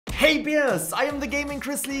Hey bears, I am the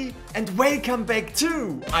Gaming-Grizzly and welcome back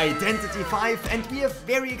to Identity V, and we have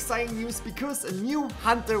very exciting news because a new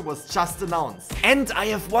hunter was just announced. And I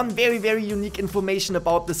have one very unique information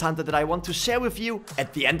about this hunter that I want to share with you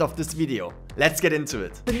at the end of this video. Let's get into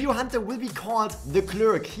it. The new hunter will be called the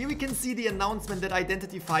Clerk. Here we can see the announcement that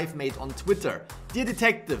Identity V made on Twitter. Dear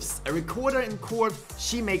detectives, a recorder in court,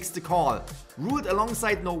 she makes the call. Ruled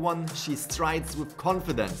alongside no one, she strides with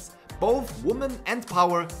confidence. Both woman and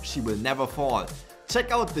power, she will never fall. Check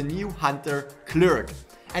out the new hunter, Clerk.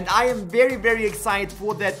 And I am very excited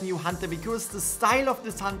for that new hunter because the style of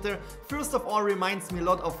this hunter, first of all, reminds me a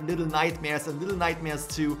lot of Little Nightmares and Little Nightmares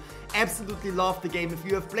 2. Absolutely love the game. If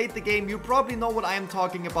you have played the game, you probably know what I am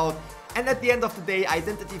talking about. And at the end of the day,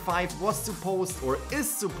 Identity V was supposed or is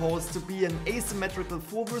supposed to be an asymmetrical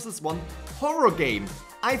 4 vs 1 horror game.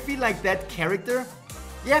 I feel like that character,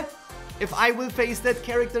 yeah. If I will face that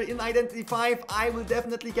character in Identity V, I will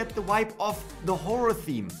definitely get the vibe of the horror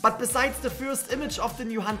theme. But besides the first image of the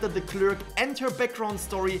new hunter, the Clerk, and her background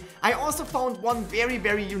story, I also found one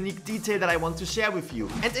very unique detail that I want to share with you.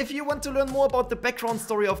 And if you want to learn more about the background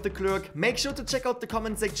story of the Clerk, make sure to check out the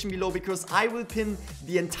comment section below because I will pin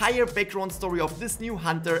the entire background story of this new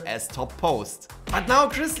hunter as top post. But now,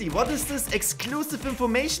 Grizzly, what is this exclusive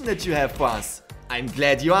information that you have for us? I'm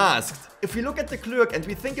glad you asked. If we look at the Clerk and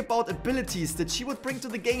we think about abilities that she would bring to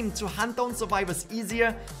the game to hunt down survivors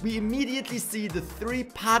easier, we immediately see the 3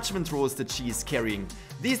 parchment rolls that she is carrying.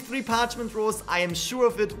 These 3 parchment rolls, I am sure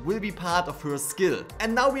of it, will be part of her skill.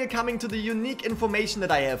 And now we are coming to the unique information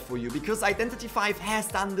that I have for you, because Identity V has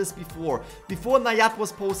done this before. Before Nayat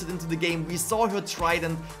was posted into the game, we saw her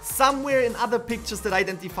trident somewhere in other pictures that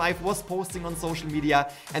Identity V was posting on social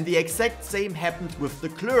media, and the exact same happened with the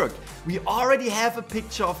Clerk. We already have a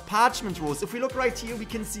picture of parchment rolls. If we look right here, we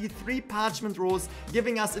can see 3 parchment rolls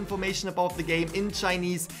giving us information about the game in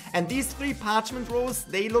Chinese. And these 3 parchment rolls,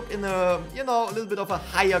 they look in a, you know, a little bit of a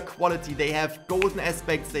higher quality. They have golden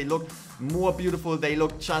aspects, they look more beautiful, they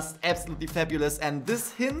look just absolutely fabulous. And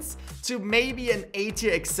this hints to maybe an A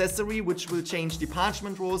tier accessory which will change the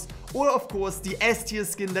parchment rolls, or of course the S tier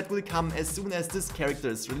skin that will come as soon as this character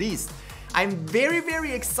is released. I'm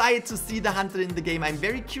very excited to see the hunter in the game. I'm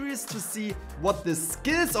very curious to see what the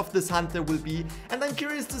skills of this hunter will be, and I'm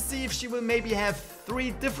curious to see if she will maybe have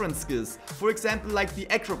 3 different skills. For example, like the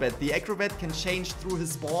acrobat. The acrobat can change through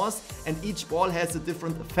his balls and each ball has a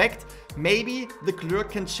different effect. Maybe the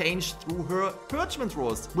Clerk can change through her parchment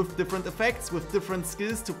rolls with different effects, with different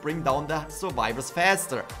skills to bring down the survivors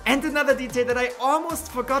faster. And another detail that I almost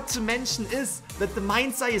forgot to mention is that the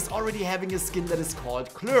Mind's Eye is already having a skin that is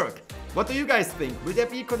called Clerk. What do you guys think? Will there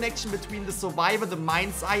be a connection between the survivor, the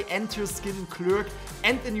Mind's Eye, and her skin Clerk,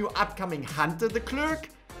 and the new upcoming hunter, the Clerk?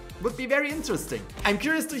 Would be very interesting. I'm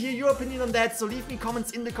curious to hear your opinion on that, so leave me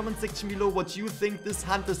comments in the comment section below what you think this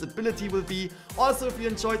hunter's ability will be. Also, if you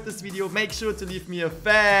enjoyed this video, make sure to leave me a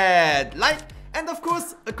fat like, and of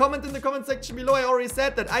course, a comment in the comment section below. I already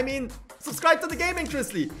said that. I mean, subscribe to the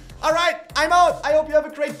Gaming-Grizzly. Alright, I'm out. I hope you have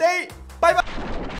a great day. Bye bye.